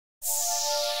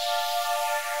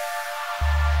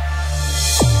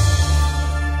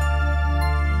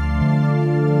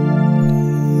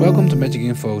to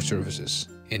MagicInfo Services.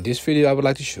 In this video I would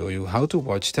like to show you how to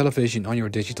watch television on your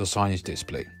digital signage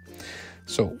display.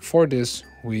 So for this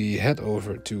we head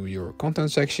over to your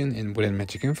content section within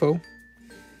MagicInfo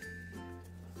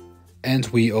and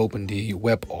we open the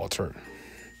web author,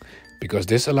 because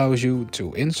this allows you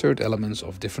to insert elements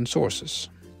of different sources.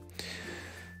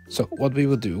 So what we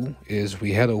will do is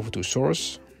we head over to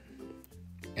source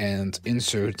and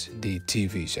insert the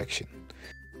TV section.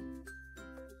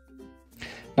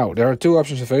 Now there are two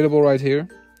options available right here.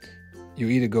 You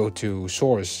either go to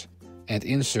source and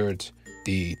insert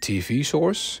the TV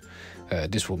source.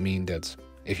 This will mean that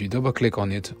if you double click on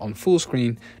it on full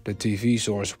screen, the TV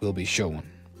source will be shown.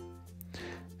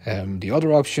 The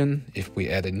other option, if we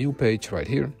add a new page right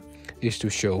here, is to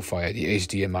show via the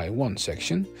HDMI 1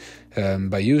 section.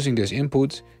 By using this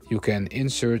input, you can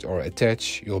insert or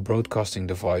attach your broadcasting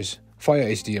device via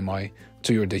HDMI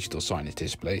to your digital signage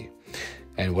display.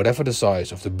 And whatever the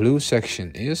size of the blue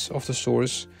section is of the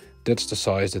source, that's the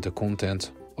size that the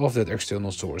content of that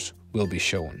external source will be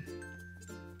shown.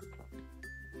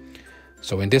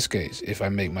 So in this case, if I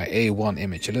make my A1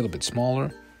 image a little bit smaller,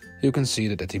 you can see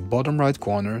that at the bottom right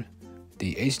corner,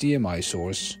 the HDMI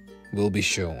source will be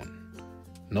shown.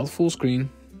 Not full screen,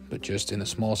 but just in a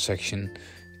small section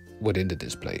within the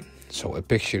display. So a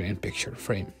picture-in-picture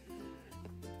frame.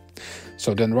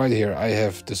 So then right here I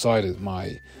have decided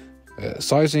my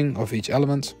sizing of each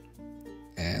element,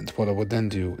 and what I would then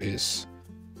do is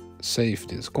save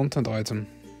this content item.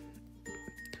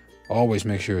 Always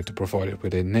make sure to provide it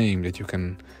with a name that you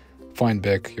can find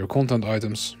back your content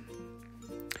items.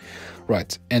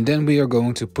 Right, and then we are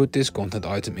going to put this content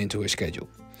item into a schedule.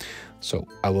 So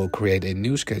I will create a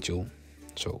new schedule.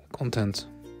 So content,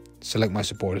 select my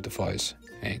supported device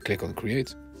and click on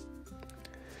create.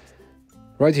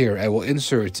 Right here I will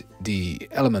insert the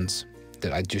elements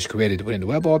that I just created within the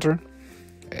web author,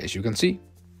 as you can see.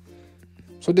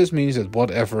 So this means that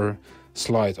whatever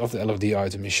slide of the LFD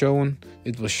item is shown,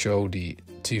 it will show the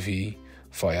TV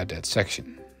via that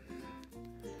section.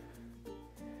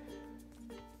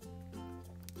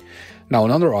 Now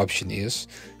another option is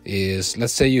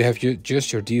let's say you have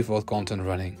just your default content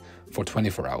running for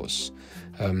 24 hours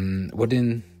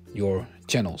within your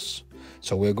channels.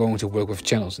 So we're going to work with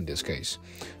channels in this case.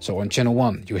 So on channel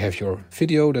 1 you have your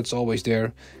video that's always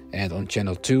there, and on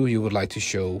channel 2 you would like to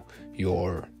show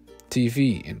your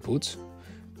TV input.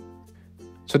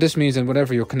 So this means that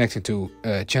whenever you're connecting to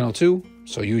channel 2,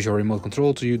 so use your remote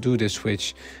control to do this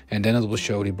switch, and then it will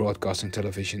show the broadcasting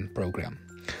television program.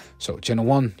 So channel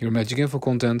 1 your MagicInfo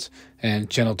content, and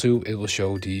channel 2 it will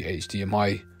show the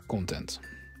HDMI content.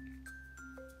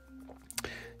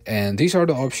 And these are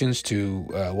the options to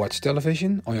watch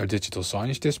television on your digital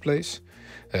signage displays.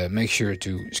 Make sure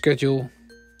to schedule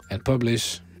and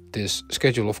publish this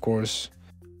schedule, of course.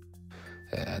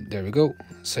 There we go,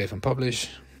 save and publish.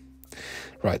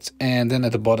 Right, and then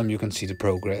at the bottom you can see the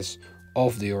progress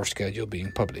of your schedule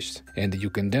being published. And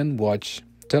you can then watch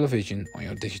television on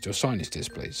your digital signage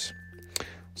displays.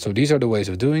 So these are the ways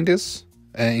of doing this.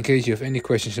 In case you have any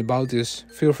questions about this,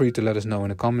 feel free to let us know in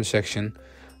the comment section.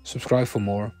 Subscribe for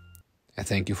more, and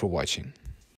thank you for watching.